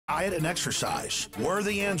diet and exercise were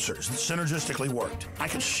the answers that synergistically worked. I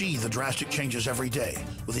could see the drastic changes every day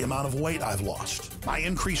with the amount of weight I've lost, my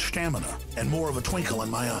increased stamina, and more of a twinkle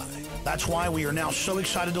in my eye. That's why we are now so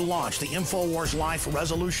excited to launch the INFOWARS Life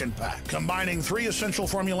Resolution Pack, combining 3 essential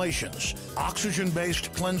formulations: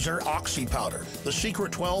 oxygen-based cleanser Oxy Powder, the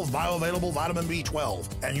Secret 12 bioavailable vitamin B12,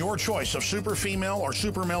 and your choice of super female or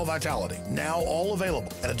super male vitality. Now all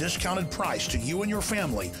available at a discounted price to you and your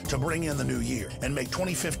family to bring in the new year and make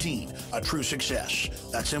 2015 a true success.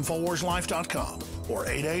 That's InfoWarsLife.com or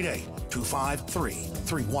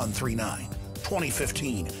 888-253-3139.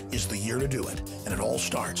 2015 is the year to do it, and it all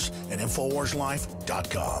starts at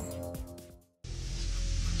InfoWarsLife.com.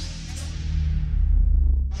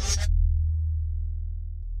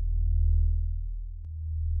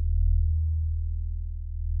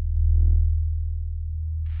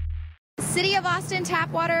 City of Austin tap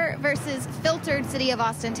water versus filtered City of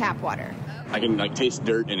Austin tap water. I can taste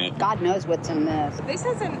dirt in it. God knows what's in this. This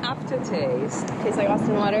has an aftertaste. Tastes like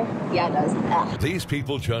Austin water? Yeah, it does. Ugh. These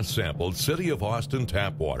people just sampled City of Austin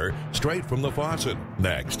tap water straight from the faucet.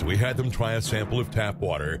 Next, we had them try a sample of tap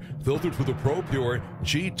water filtered through the ProPure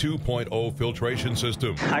G2.0 filtration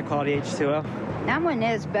system. High quality H2O. That one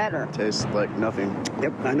is better. Tastes like nothing.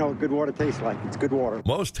 Yep, I know what good water tastes like. It's good water.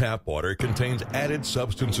 Most tap water contains added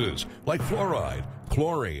substances like fluoride,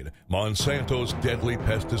 chlorine, Monsanto's deadly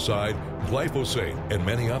pesticide, glyphosate, and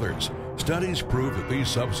many others. Studies prove that these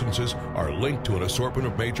substances are linked to an assortment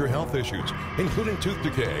of major health issues, including tooth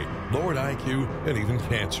decay, lowered IQ, and even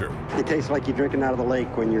cancer. It tastes like you're drinking out of the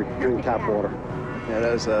lake when you're drinking tap water. Yeah, it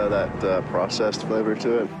has that processed flavor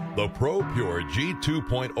to it. The ProPure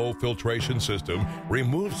G2.0 filtration system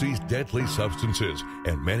removes these deadly substances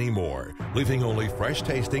and many more, leaving only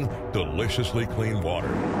fresh-tasting, deliciously clean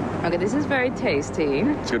water. Okay, this is very tasty.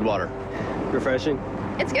 It's good water. Refreshing.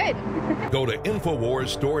 It's good. Go to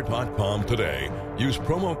InfoWarsStore.com today. Use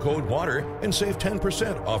promo code WATER and save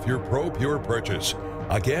 10% off your ProPure purchase.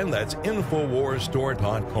 Again, that's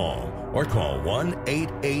InfoWarsStore.com or call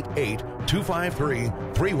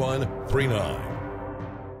 1-888-253-3139.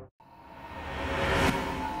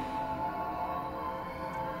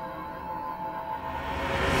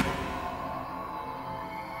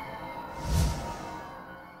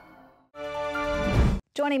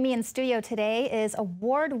 Joining me in studio today is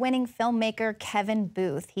award-winning filmmaker Kevin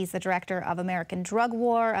Booth. He's the director of American Drug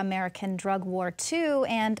War, American Drug War 2,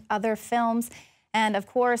 and other films. And of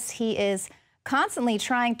course, he is constantly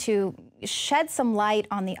trying to shed some light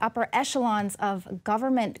on the upper echelons of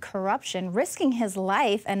government corruption, risking his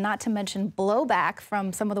life, and not to mention blowback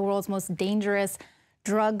from some of the world's most dangerous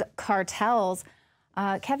drug cartels.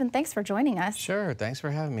 Kevin, thanks for joining us. Sure, thanks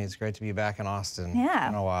for having me. It's great to be back in Austin. Yeah.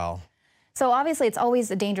 In a while. So obviously, it's always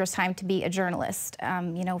a dangerous time to be a journalist.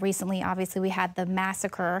 You know, recently, obviously, we had the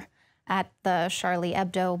massacre at the Charlie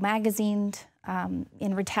Hebdo magazine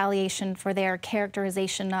in retaliation for their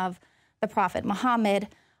characterization of the Prophet Muhammad.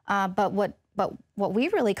 But what we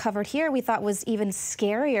really covered here, we thought was even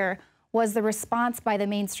scarier, was the response by the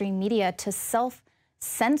mainstream media to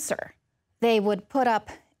self-censor. They would put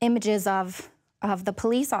up images of the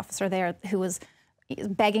police officer there who was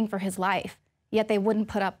begging for his life, yet they wouldn't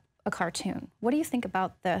put up a cartoon. What do you think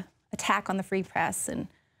about the attack on the free press and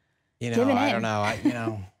giving in? I don't know. I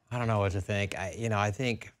don't know what to think. I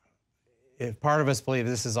think if part of us believe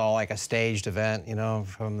this is all like a staged event,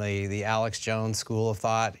 from the Alex Jones school of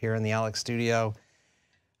thought here in the Alex studio.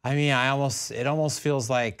 I mean, it almost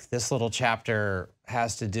feels like this little chapter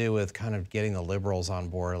has to do with kind of getting the liberals on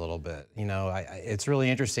board a little bit. It's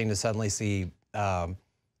really interesting to suddenly see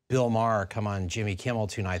Bill Maher come on Jimmy Kimmel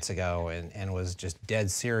 2 nights ago and was just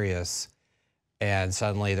dead serious, and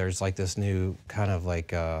suddenly there's like this new kind of like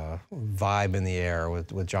vibe in the air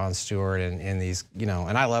with Jon Stewart and these,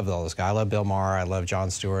 and I love all those guys. I love Bill Maher, I love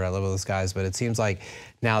Jon Stewart, I love all those guys, but it seems like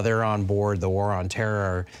now they're on board the war on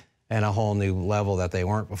terror and a whole new level that they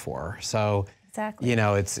weren't before. So exactly,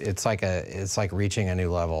 it's like reaching a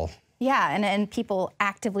new level. Yeah, and people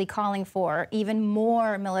actively calling for even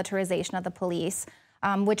more militarization of the police.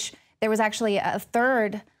 Which there was actually a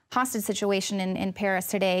third hostage situation in Paris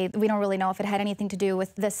today. We don't really know if it had anything to do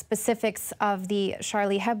with the specifics of the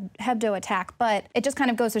Charlie Hebdo attack, but it just kind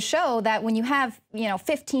of goes to show that when you have,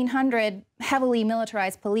 1,500 heavily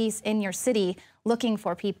militarized police in your city looking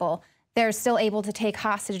for people, they're still able to take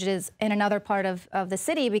hostages in another part of the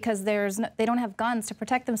city because they don't have guns to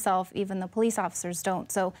protect themselves. Even the police officers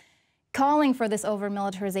don't. So calling for this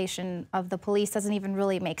over-militarization of the police doesn't even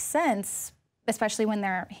really make sense, especially when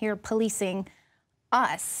they're here policing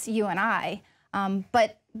us, you and I.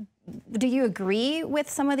 But do you agree with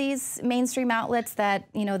some of these mainstream outlets that,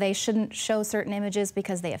 you know, they shouldn't show certain images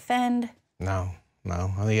because they offend? No.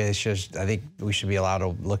 I think it's just, I think we should be allowed to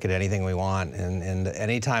look at anything we want, and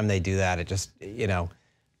anytime they do that, it just, you know,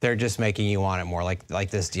 they're just making you want it more, like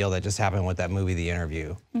this deal that just happened with that movie, The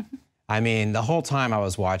Interview. Mm-hmm. I mean, the whole time I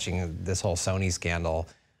was watching this whole Sony scandal,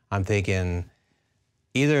 I'm thinking,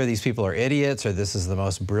 either these people are idiots or this is the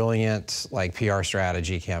most brilliant like PR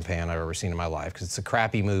strategy campaign I've ever seen in my life, because it's a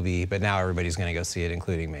crappy movie, but now everybody's going to go see it,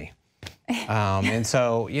 including me. And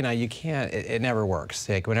so, you know, you can't, it never works.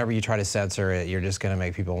 Like, whenever you try to censor it, you're just going to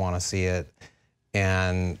make people want to see it.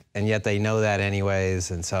 And yet they know that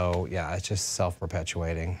anyways. And so, yeah, it's just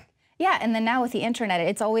self-perpetuating. Yeah, and then now with the internet,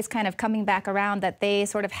 it's always kind of coming back around that they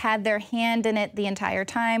sort of had their hand in it the entire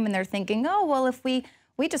time, and they're thinking, oh, well, if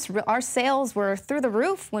our sales were through the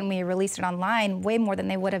roof when we released it online, way more than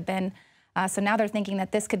they would have been. So now they're thinking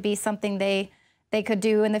that this could be something they could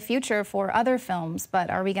do in the future for other films. But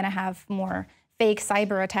are we going to have more fake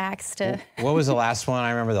cyber attacks to? What was the last one?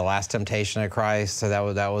 I remember The Last Temptation of Christ. So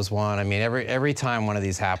that was one. I mean, every time one of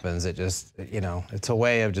these happens, it just, you know, it's a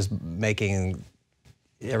way of just making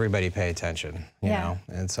everybody pay attention. You know,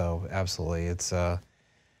 and so absolutely, it's you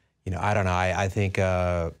know, I don't know. I think.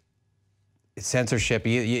 Censorship,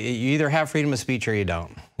 you either have freedom of speech or you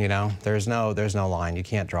don't. You know, there's no line. You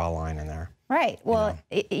can't draw a line in there. Right. Well,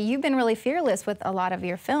 you've been really fearless with a lot of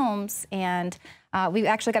your films, and we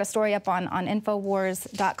actually got a story up on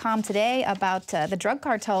INFOWARS.com today about the drug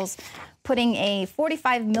cartels putting a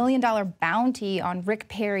 $45 million bounty on Rick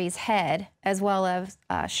Perry's head, as well as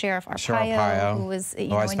Sheriff Arpaio, who was, you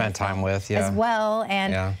know, I spent time with, as well.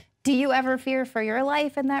 And do you ever fear for your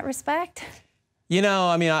life in that respect? You know,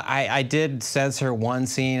 I mean, I did censor one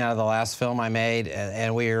scene out of the last film I made,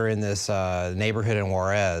 and we were in this neighborhood in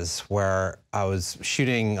Juarez where I was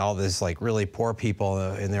shooting all this like really poor people,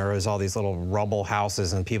 and there was all these little rubble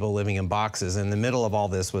houses and people living in boxes. In the middle of all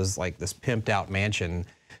this was like this pimped out mansion,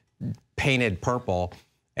 painted purple,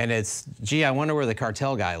 and it's, gee, I wonder where the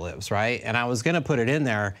cartel guy lives, right? And I was gonna put it in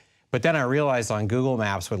there, but then I realized on Google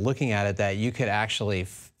Maps, when looking at it, that you could actually,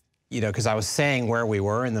 you know, because I was saying where we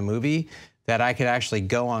were in the movie, that I could actually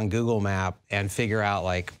go on Google Map and figure out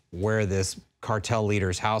like where this cartel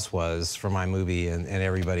leader's house was for my movie, and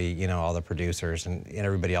everybody, you know, all the producers and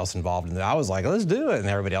everybody else involved in it. I was like, let's do it, and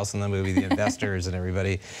everybody else in the movie, the investors and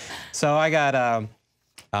everybody. So I got,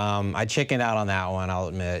 I chickened out on that one, I'll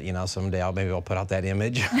admit. You know, someday maybe I'll put out that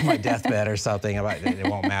image on my deathbed or something. It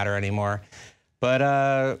won't matter anymore.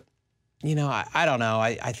 But, you know, I don't know.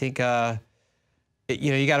 I think, you know,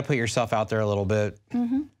 you got to put yourself out there a little bit.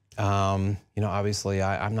 Mm-hmm. You know, obviously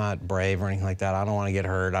I'm not brave or anything like that. I don't want to get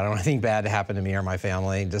hurt. I don't want anything bad to happen to me or my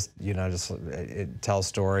family. Just, you know, tell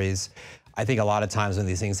stories. I think a lot of times when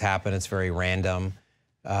these things happen, it's very random.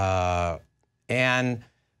 And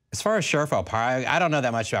as far as Sheriff Arpaio, I don't know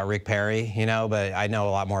that much about Rick Perry, you know, but I know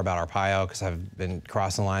a lot more about Arpaio because I've been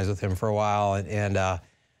crossing lines with him for a while. And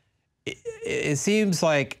it seems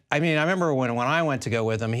like, I mean, I remember when I went to go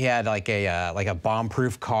with him, he had like a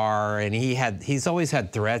bomb-proof car, and he's always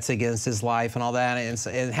had threats against his life and all that.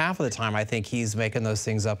 And half of the time, I think he's making those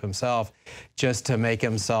things up himself just to make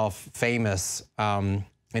himself famous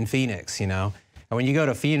in Phoenix, you know. And when you go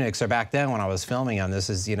to Phoenix, or back then when I was filming on this,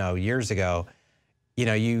 is, you know, years ago, you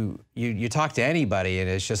know, you talk to anybody and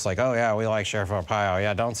it's just like, oh yeah, we like Sheriff Arpaio.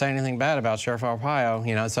 Yeah, don't say anything bad about Sheriff Arpaio.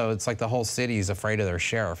 You know, so it's like the whole city is afraid of their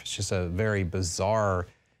sheriff. It's just a very bizarre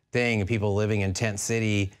thing. People living in Tent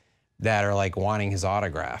City that are like wanting his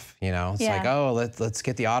autograph. You know, it's like, oh, let's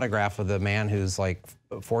get the autograph of the man who's like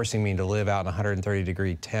forcing me to live out in a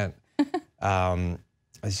 130-degree tent.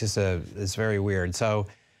 It's just it's very weird. So,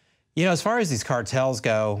 you know, as far as these cartels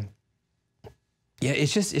go, yeah,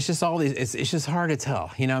 it's just all these, it's just hard to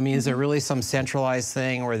tell. You know, I mean, is there really some centralized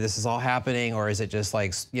thing where this is all happening, or is it just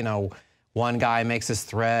like, you know, one guy makes this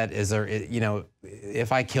threat? Is there, you know,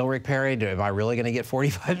 if I kill Rick Perry, am I really going to get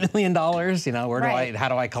 $45 million? You know, how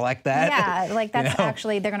do I collect that? Yeah, like that's, you know,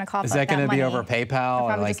 actually, they're going to cough up that money. Is that going to be over PayPal?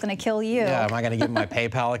 They're probably just going to kill you. Yeah, am I going to give them my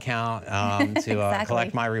PayPal account to exactly.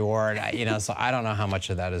 collect my reward? You know, so I don't know how much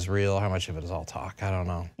of that is real, how much of it is all talk. I don't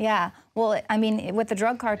know. Yeah, well, I mean, with the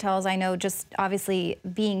drug cartels, I know just obviously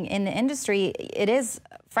being in the industry, it is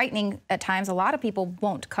frightening at times. A lot of people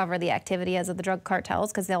won't cover the activity as of the drug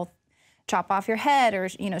cartels because they'll chop off your head or,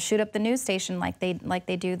 you know, shoot up the news station like they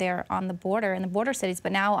do there on the border, in the border cities.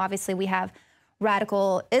 But now obviously we have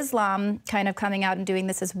radical Islam kind of coming out and doing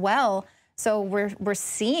this as well. So we're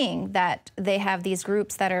seeing that they have these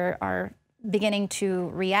groups that are beginning to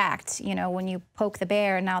react. You know, when you poke the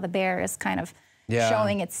bear, now the bear is kind of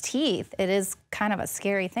showing its teeth. It is kind of a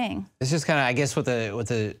scary thing. It's just kind of, I guess,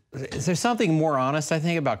 is there something more honest, I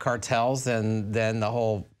think, about cartels than the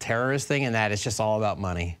whole terrorist thing, in that it's just all about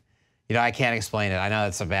money. You know, I can't explain it. I know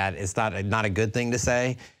it's not a good thing to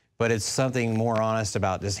say, but it's something more honest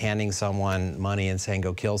about just handing someone money and saying,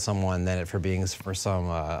 go kill someone, than it for some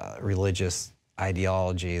religious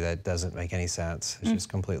ideology that doesn't make any sense. It's just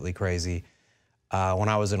completely crazy. When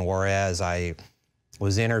I was in Juarez, I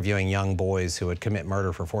was interviewing young boys who would commit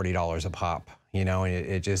murder for $40 a pop, you know, and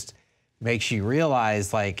it just makes you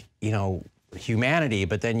realize, like, you know, humanity,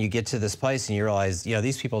 but then you get to this place and you realize, you know,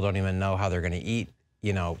 these people don't even know how they're going to eat,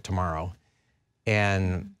 you know, tomorrow.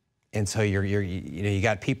 And so you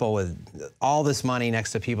got people with all this money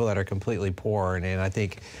next to people that are completely poor, and I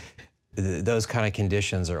think those kind of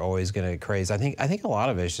conditions are always going to craze. I think a lot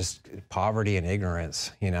of it is just poverty and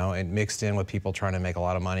ignorance, you know, and mixed in with people trying to make a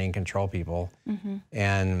lot of money and control people.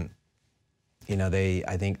 And, you know,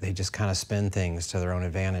 I think they just kind of spin things to their own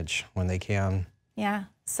advantage when they can. Yeah.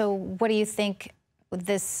 So what do you think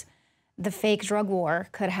the fake drug war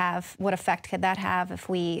could have? What effect could that have if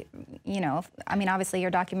we, you know, I mean, obviously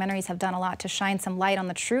your documentaries have done a lot to shine some light on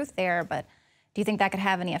the truth there, but do you think that could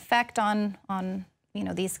have any effect on you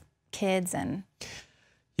know, these kids? And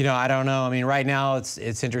you know, I don't know. I mean, right now it's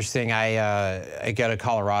interesting. I go to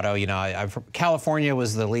Colorado. You know, California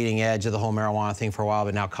was the leading edge of the whole marijuana thing for a while,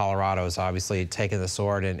 but now Colorado has obviously taken the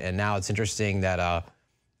sword, and now it's interesting that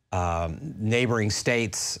neighboring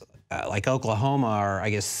states like Oklahoma are, I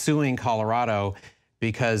guess, suing Colorado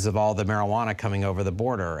because of all the marijuana coming over the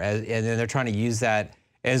border, and then they're trying to use that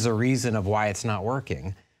as a reason of why it's not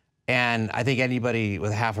working. And I think anybody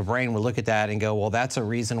with half a brain would look at that and go, well, that's a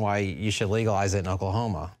reason why you should legalize it in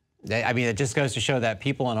Oklahoma. I mean, it just goes to show that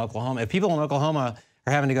people in Oklahoma, if people in Oklahoma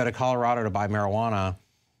are having to go to Colorado to buy marijuana,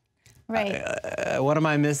 right? What am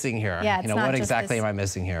I missing here? Yeah, you know, what exactly am I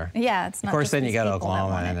missing here? Yeah, it's not. Of course, just then you go to people that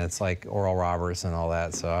Oklahoma want and it's like Oral Roberts and all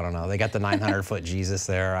that. So I don't know. They got the 900-foot Jesus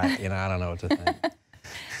there. You know, I don't know what to think.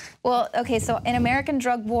 Well, okay, so in American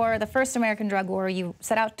Drug War, the first American Drug War, you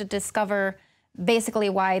set out to discover basically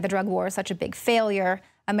why the drug war is such a big failure.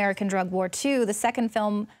 American Drug War 2, the second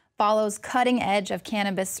film, follows cutting edge of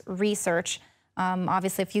cannabis research.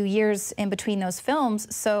 Obviously, a few years in between those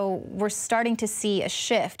films, so we're starting to see a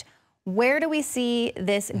shift. Where do we see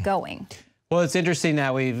this going? Well, it's interesting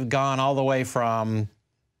that we've gone all the way from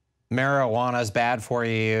marijuana is bad for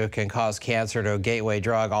you, can cause cancer, to a gateway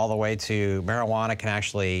drug, all the way to marijuana can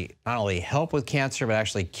actually not only help with cancer, but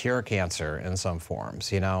actually cure cancer in some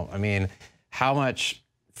forms. You know, I mean, how much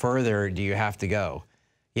further do you have to go?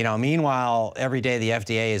 You know, meanwhile, every day the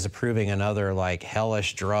FDA is approving another like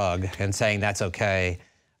hellish drug and saying that's okay,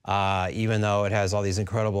 even though it has all these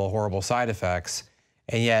incredible, horrible side effects.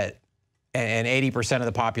 And yet, and 80% of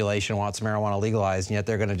the population wants marijuana legalized, and yet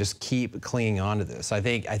they're going to just keep clinging on to this. I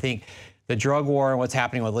think the drug war and what's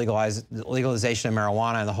happening with legalization of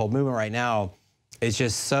marijuana and the whole movement right now is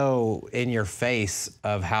just so in your face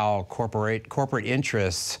of how corporate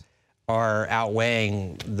interests are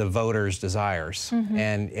outweighing the voters' desires.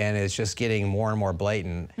 And it's just getting more and more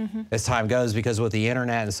blatant as time goes, because with the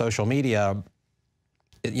internet and social media,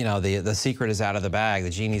 you know, the secret is out of the bag, the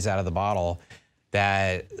genie's out of the bottle,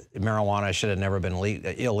 that marijuana should have never been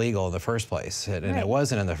illegal in the first place, and it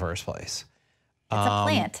wasn't in the first place. It's a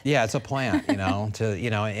plant. Yeah, it's a plant, you know,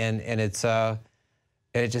 and it's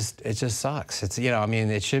it just sucks. It's, you know, I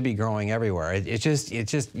mean, it should be growing everywhere. It just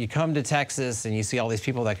you come to Texas and you see all these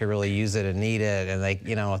people that could really use it and need it, and they,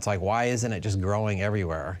 you know, it's like, why isn't it just growing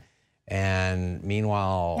everywhere? And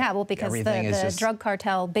meanwhile, yeah, well, because the drug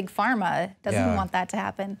cartel, Big Pharma, doesn't want that to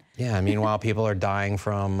happen. Yeah, meanwhile, people are dying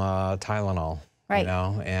from Tylenol, you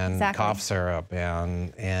know, and cough syrup,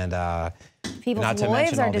 and people's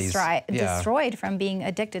lives are destroyed from being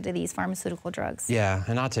addicted to these pharmaceutical drugs. Yeah,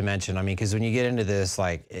 and not to mention, I mean, because when you get into this,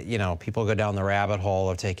 like, you know, people go down the rabbit hole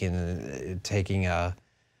of taking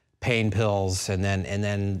pain pills, and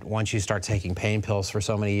then once you start taking pain pills for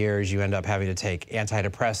so many years, you end up having to take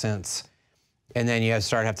antidepressants, and then you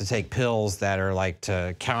have to take pills that are like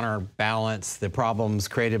to counterbalance the problems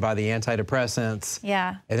created by the antidepressants.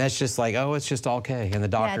 Yeah. And that's just like, oh, it's just okay. And the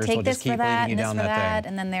doctors will just keep leading you down that thing.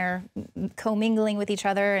 And then they're commingling with each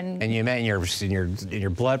other. And your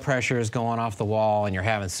blood pressure is going off the wall, and you're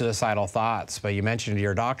having suicidal thoughts. But you mentioned to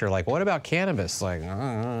your doctor, like, what about cannabis? Like,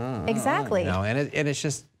 exactly. You know, and it's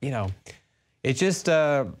just, you know, it's just,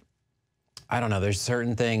 I don't know. There's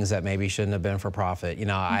certain things that maybe shouldn't have been for profit. You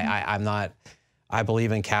know, I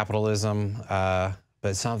believe in capitalism,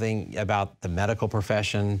 but something about the medical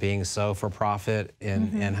profession being so for profit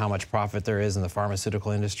and how much profit there is in the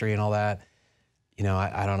pharmaceutical industry and all that, you know,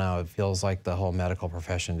 I don't know. It feels like the whole medical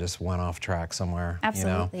profession just went off track somewhere.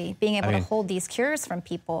 Absolutely. You know? Being able to hold these cures from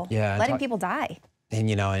people, yeah, letting people die. And,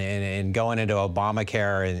 you know, and going into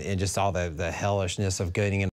Obamacare and just all the hellishness of getting